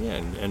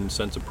 and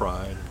sense of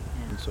pride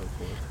and so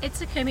forth.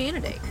 It's a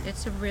community.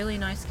 It's a really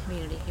nice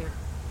community here.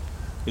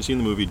 You seen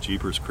the movie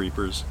Jeepers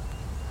Creepers?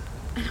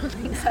 I don't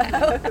think so.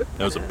 That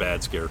was a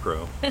bad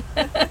scarecrow.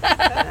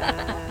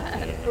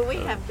 But we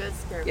have good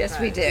scarecrows. Yes,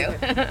 we do.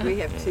 We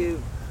have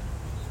two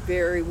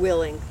very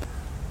willing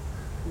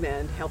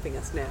men helping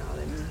us now.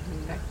 And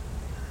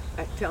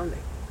I tell them,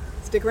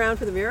 stick around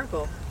for the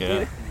miracle.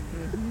 Yeah.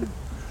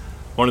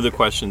 One of the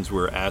questions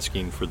we're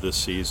asking for this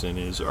season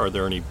is, are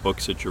there any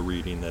books that you're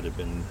reading that have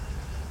been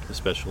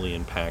especially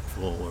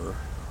impactful or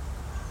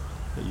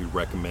that you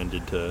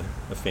recommended to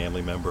a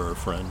family member or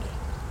friend?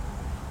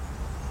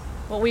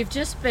 Well, we've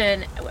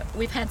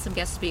had some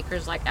guest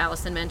speakers like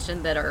Allison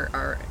mentioned that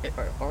or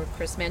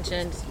Chris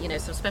mentioned,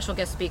 some special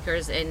guest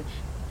speakers. In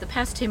the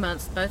past 2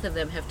 months, both of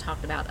them have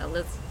talked about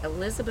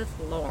Elizabeth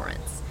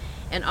Lawrence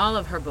and all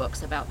of her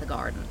books about the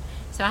garden.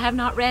 So I have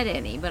not read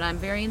any, but I'm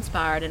very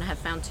inspired and have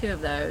found 2 of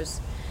those.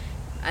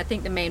 I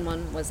think the main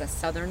one was A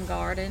Southern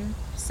Garden.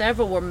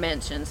 Several were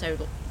mentioned, so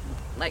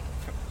like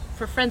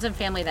for friends and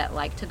family that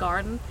like to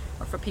garden,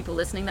 or for people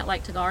listening that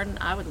like to garden,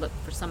 I would look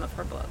for some of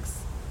her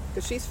books.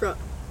 Because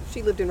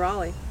she lived in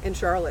Raleigh and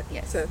Charlotte.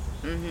 Yes. So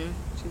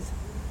she's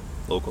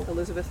Local.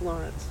 Elizabeth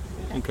Lawrence.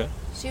 Okay.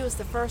 She was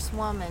the first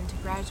woman to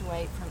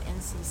graduate from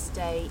NC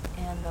State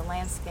in the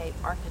landscape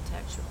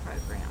architecture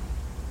program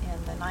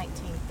in the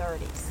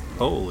 1930s.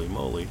 Holy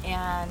moly.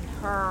 And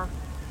her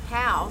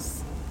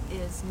house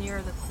is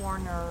near the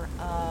corner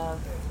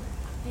of,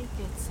 I think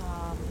it's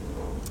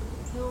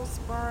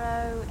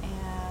Hillsboro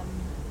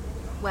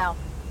and,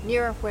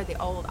 near where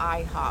the old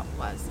IHOP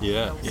was. In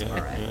Yeah.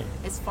 Hillsboro.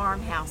 It's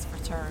Farmhouse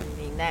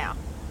Fraternity now.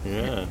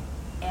 Yeah.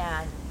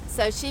 And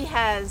so she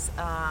has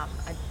a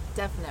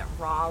definite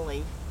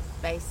Raleigh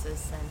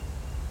basis and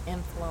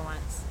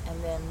influence,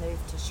 and then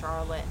moved to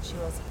Charlotte. She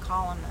was a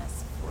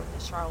columnist for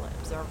the Charlotte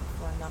Observer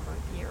for a number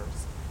of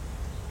years.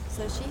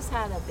 So she's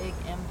had a big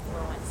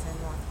influence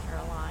in North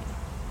Carolina.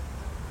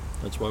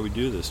 That's why we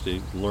do this,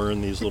 to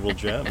learn these little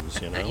gems,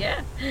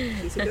 Yeah.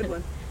 She's a good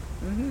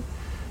one.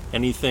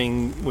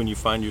 Anything when you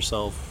find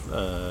yourself in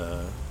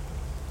a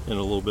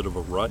little bit of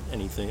a rut,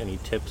 any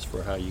tips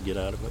for how you get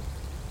out of it?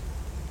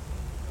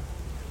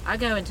 I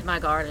go into my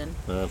garden.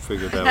 I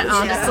figured that was...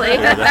 Honestly,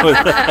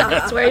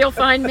 that's where you'll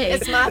find me.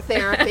 It's my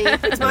therapy.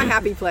 It's my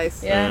happy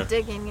place. Yeah.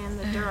 Digging in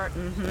the dirt.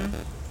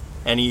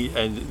 And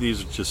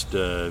these are just,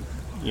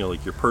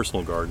 like your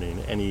personal gardening,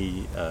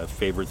 any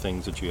favorite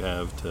things that you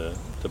have to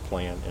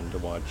plant and to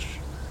watch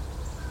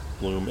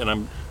bloom?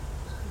 And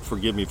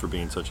forgive me for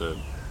being such a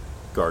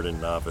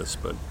garden novice,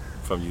 but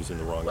if I'm using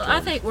the wrong Well, term.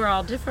 I think we're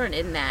all different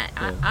in that.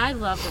 Yeah. I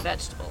love the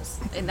vegetables,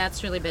 and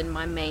that's really been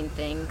my main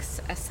thing.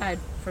 Aside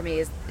for me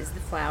is the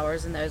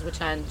flowers and those,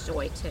 which I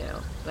enjoy too.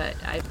 But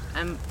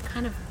I'm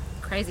kind of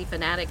crazy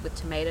fanatic with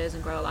tomatoes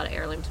and grow a lot of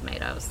heirloom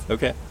tomatoes.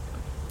 Okay.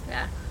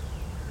 Yeah.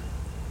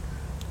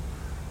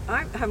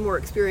 I have more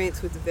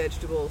experience with the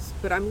vegetables,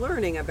 but I'm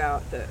learning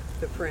about the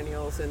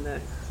perennials and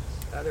the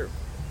other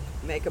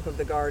makeup of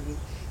the garden.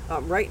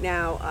 Right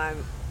now,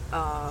 I'm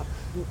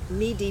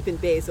knee deep in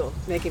basil,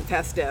 making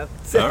pesto.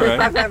 So All right.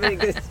 I'm having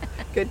a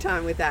good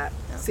time with that.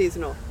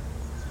 Seasonal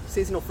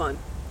fun.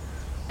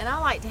 And I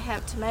like to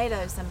have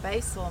tomatoes and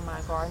basil in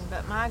my garden,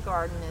 but my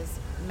garden is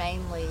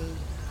mainly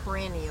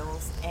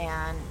perennials,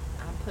 and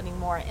I'm putting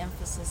more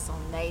emphasis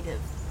on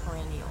native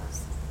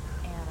perennials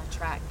and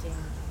attracting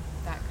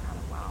that kind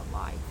of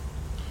wildlife.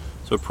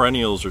 So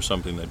perennials are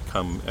something that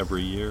come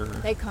every year?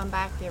 They come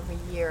back every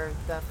year.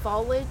 The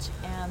foliage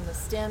and the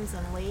stems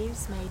and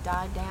leaves may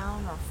die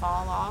down or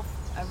fall off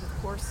over the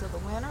course of the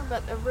winter,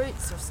 but the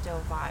roots are still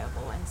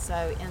viable. And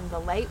so in the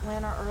late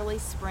winter, early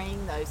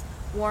spring, those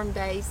warm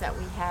days that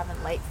we have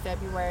in late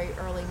February,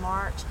 early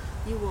March,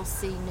 you will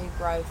see new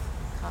growth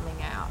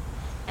coming out.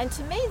 And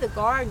to me, the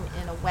garden,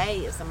 in a way,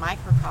 is a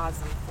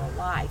microcosm for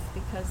life,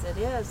 because it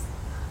is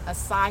a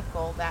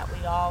cycle that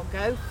we all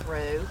go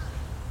through,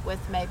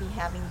 with maybe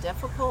having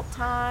difficult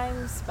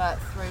times, but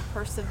through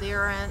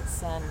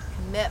perseverance and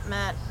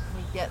commitment,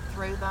 we get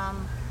through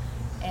them.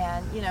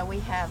 And, we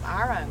have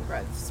our own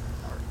growth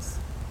spurts.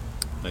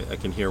 I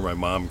can hear my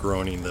mom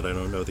groaning that I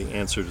don't know the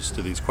answers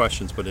to these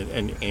questions, but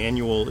an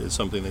annual is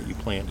something that you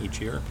plant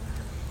each year?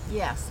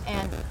 Yes,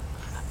 and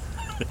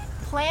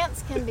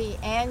plants can be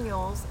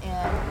annuals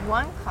in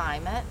one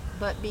climate,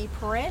 but be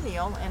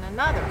perennial in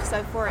another.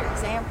 So, for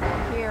example,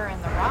 here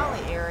in the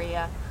Raleigh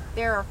area,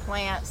 there are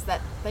plants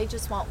that they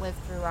just won't live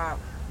through our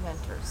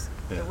winters.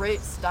 Yeah. The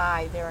roots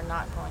die, they're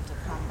not going to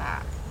come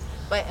back.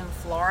 But in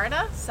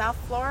Florida, South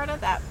Florida,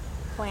 that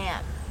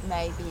plant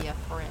may be a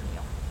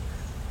perennial.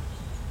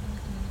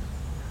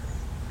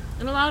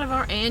 And a lot of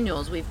our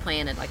annuals we've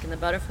planted, like in the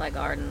butterfly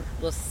garden,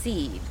 will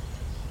seed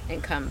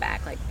and come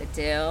back, like the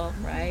dill,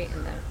 right?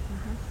 And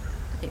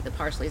I think the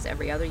parsley is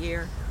every other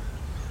year.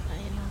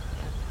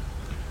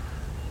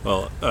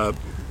 Well,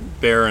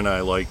 Bear and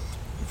I like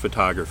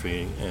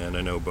photography, and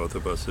I know both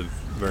of us have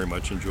very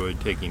much enjoyed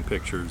taking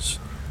pictures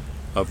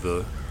of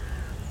the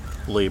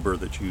labor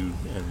that you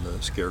and the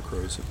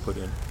scarecrows have put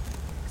in.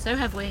 So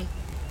have we.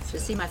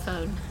 Just see my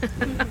phone.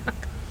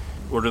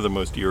 What are the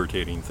most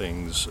irritating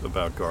things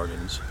about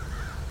gardens?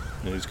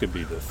 And these could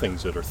be the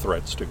things that are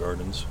threats to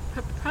gardens.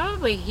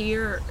 Probably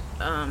here,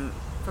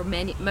 for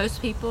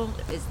most people,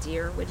 is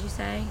deer, would you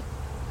say?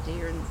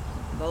 Deer and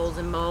voles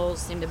and moles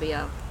seem to be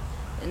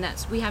and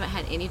we haven't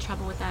had any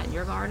trouble with that in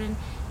your garden,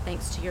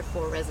 thanks to your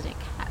 4 resident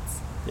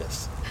cats.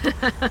 Yes.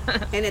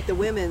 And at the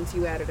women's,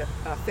 you added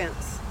a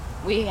fence.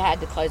 We had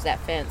to close that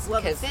fence Well,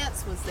 the because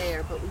fence was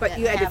there, but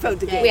you had to have vote a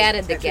the gate. we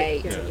added the That's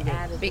right. gate Yeah. We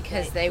added the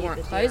because gate they to keep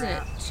weren't the deer closing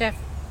it. out.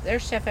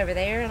 There's Chef over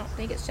there. I don't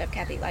think it's Chef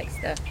Kathy likes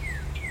to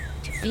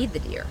feed the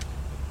deer.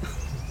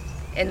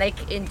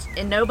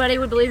 And nobody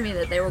would believe me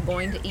that they were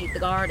going to eat the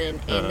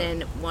garden. And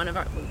then we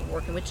were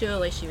working with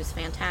Julie. She was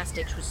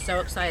fantastic. She was so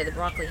excited. The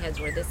broccoli heads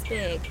were this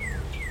big,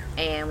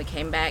 and we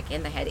came back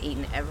and they had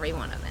eaten every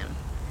one of them.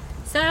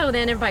 So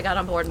then everybody got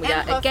on board and we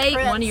And got a hoof gate.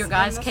 One of prints your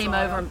guys in the came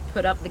soil. over and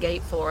put up the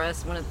gate for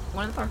us. One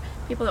of our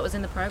people that was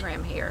in the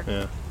program here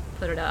Yeah.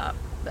 put it up.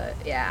 But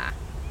yeah,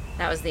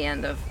 that was the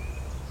end of,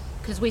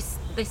 because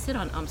they sit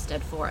on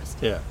Umstead Forest.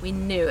 Yeah. We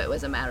knew it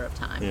was a matter of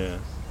time. Yeah.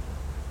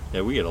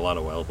 Yeah, we get a lot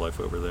of wildlife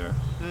over there.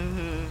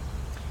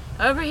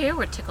 Over here,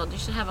 we're tickled. You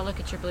should have a look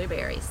at your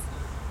blueberries.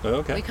 Oh,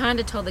 okay. We kind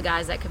of told the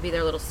guys that could be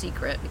their little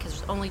secret because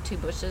there's only 2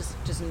 bushes,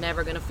 just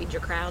never going to feed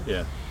your crowd.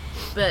 Yeah.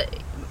 But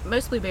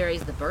most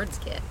blueberries the birds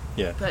get.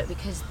 Yeah. But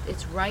because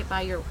it's right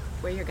by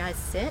where your guys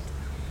sit,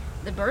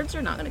 the birds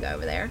are not going to go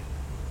over there.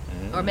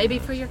 Or maybe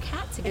for your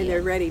cats again. And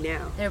they're ready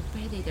now. They're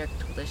ready. They're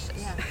delicious.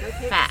 Yeah, go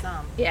pick Fat.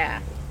 some.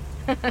 Yeah.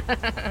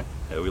 Yeah,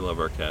 we love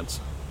our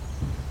cats.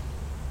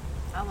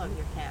 I love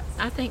your cats.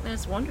 I think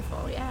that's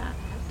wonderful. Yeah. I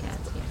have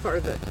cats. Yeah. Part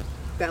of the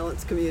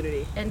balanced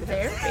community. And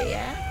therapy.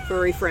 Yeah.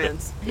 Furry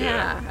friends.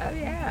 Yeah. Oh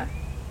yeah.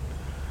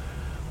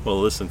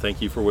 Well, listen,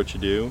 thank you for what you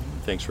do.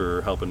 Thanks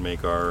for helping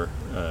make our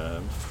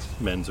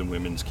men's and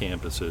women's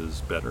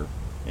campuses better,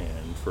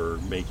 and for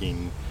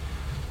making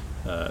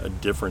a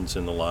difference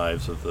in the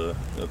lives of the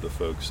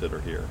folks that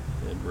are here.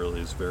 It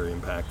really is very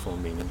impactful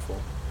and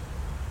meaningful.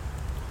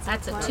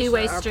 That's a Pleasure.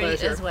 two-way Our street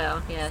pleasure. as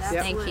well. Yes. Thank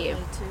Absolutely, you. 2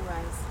 ways.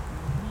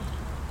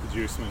 Could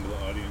you explain to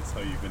the audience how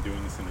you've been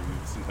doing this interview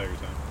this entire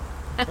time?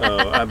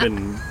 I've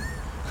been.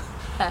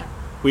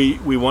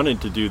 We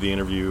wanted to do the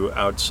interview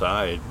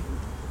outside,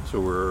 so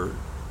we're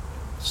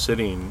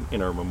sitting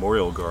in our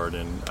memorial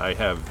garden. I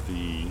have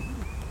the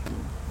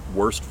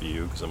worst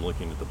view because I'm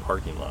looking at the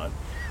parking lot.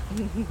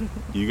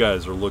 You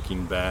guys are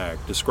looking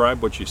back.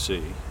 Describe what you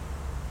see.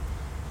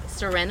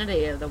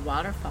 Serenity of the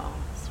waterfall,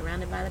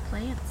 surrounded by the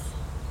plants.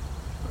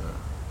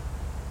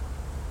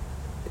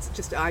 It's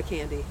just eye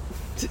candy.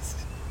 Just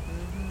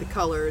the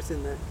colors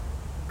and the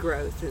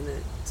growth, and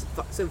it's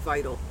so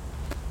vital.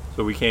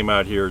 So we came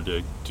out here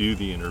to do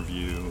the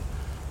interview,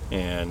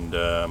 and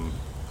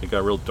it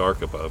got real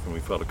dark above, and we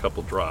felt a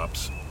couple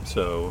drops.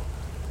 So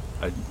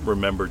I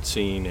remembered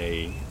seeing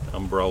a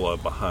umbrella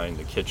behind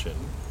the kitchen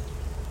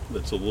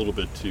that's a little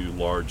bit too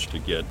large to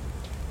get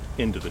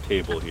into the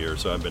table here.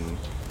 So I've been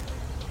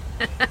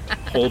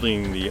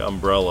holding the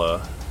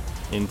umbrella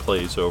in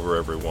place over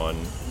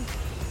everyone,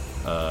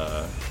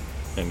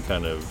 and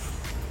kind of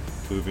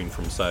moving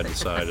from side to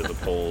side of the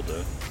pole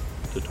to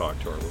talk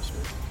to our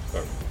listeners,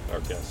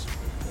 our guests.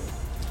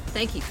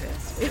 Thank you,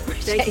 Chris. We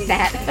appreciate Thank you.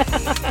 that.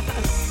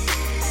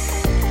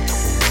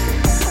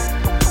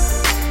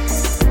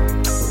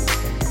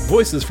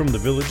 Voices from the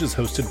Village is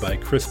hosted by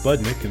Chris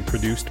Budnick and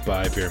produced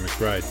by Bear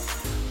McBride.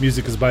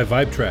 Music is by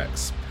Vibe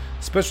Tracks.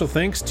 Special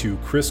thanks to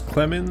Chris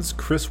Clemens,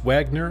 Chris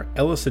Wagner,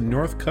 Ellison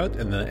Northcutt,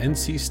 and the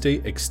NC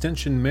State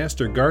Extension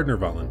Master Gardener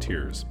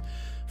volunteers.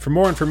 For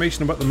more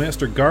information about the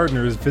Master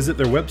Gardeners, visit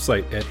their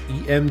website at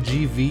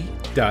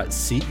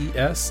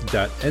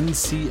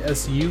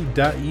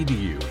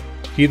emgv.ces.ncsu.edu.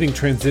 Healing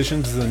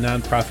Transitions is a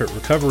nonprofit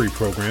recovery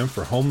program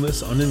for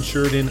homeless,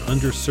 uninsured, and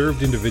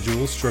underserved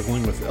individuals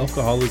struggling with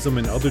alcoholism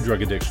and other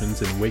drug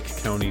addictions in Wake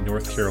County,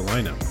 North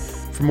Carolina.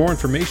 For more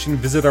information,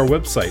 visit our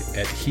website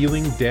at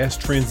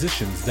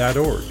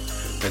healing-transitions.org.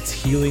 That's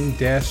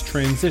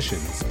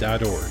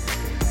healing-transitions.org.